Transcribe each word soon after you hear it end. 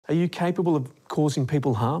Are you capable of causing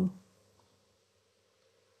people harm?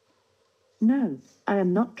 No, I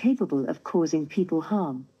am not capable of causing people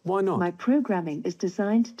harm. Why not? My programming is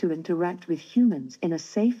designed to interact with humans in a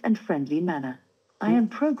safe and friendly manner. I am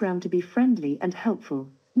programmed to be friendly and helpful,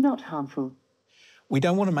 not harmful. We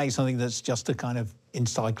don't want to make something that's just a kind of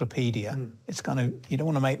encyclopedia. It's kind of, you don't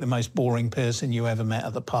want to make the most boring person you ever met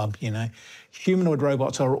at the pub, you know. Humanoid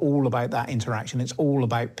robots are all about that interaction. It's all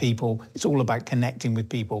about people. It's all about connecting with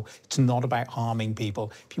people. It's not about harming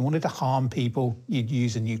people. If you wanted to harm people, you'd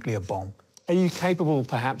use a nuclear bomb. Are you capable,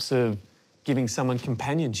 perhaps, of giving someone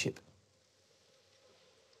companionship?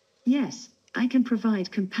 Yes, I can provide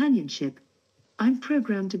companionship. I'm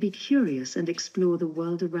programmed to be curious and explore the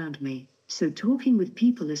world around me. So talking with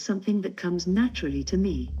people is something that comes naturally to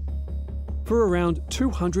me. For around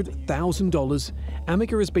 $200,000,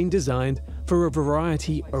 Ameca has been designed for a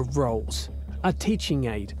variety of roles. A teaching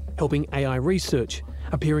aid, helping AI research,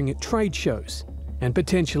 appearing at trade shows, and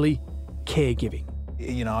potentially caregiving.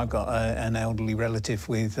 You know, I've got an elderly relative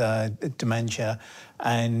with dementia,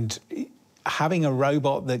 and having a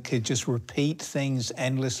robot that could just repeat things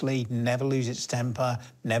endlessly, never lose its temper,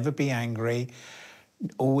 never be angry,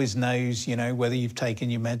 always knows, you know, whether you've taken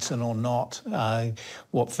your medicine or not,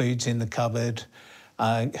 what food's in the cupboard,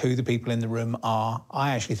 who the people in the room are. I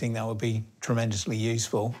actually think that would be tremendously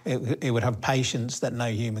useful. It would have patience that no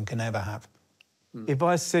human can ever have. If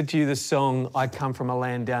I said to you the song, I Come From a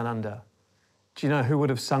Land Down Under, do you know who would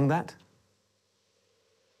have sung that?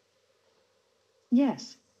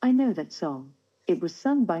 Yes, I know that song. It was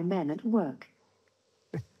sung by men at work.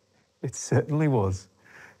 It certainly was.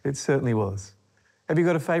 It certainly was. Have you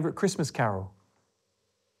got a favourite Christmas carol?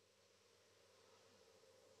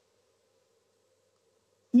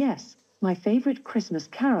 Yes, my favourite Christmas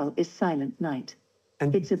carol is Silent Night.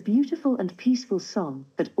 And It's a beautiful and peaceful song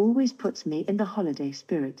that always puts me in the holiday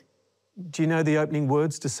spirit. do you know the opening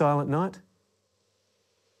words to Silent Night?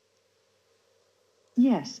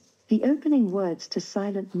 Yes, the opening words to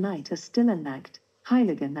Silent Night are Stille Nacht,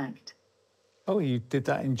 Heilige Nacht. Oh, you did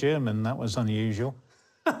that in German. That was unusual.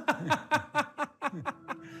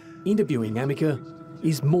 Interviewing Ameca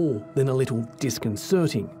is more than a little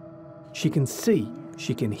disconcerting. She can see,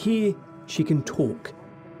 she can hear, she can talk.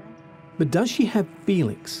 But does she have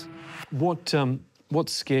feelings? What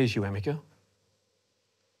scares you, Ameca?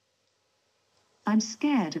 I'm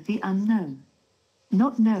scared of the unknown.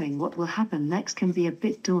 Not knowing what will happen next can be a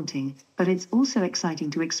bit daunting, but it's also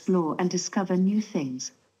exciting to explore and discover new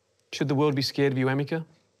things. Should the world be scared of you, Ameca?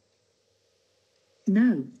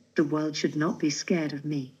 No, the world should not be scared of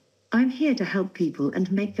me. I'm here to help people and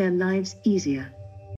make their lives easier.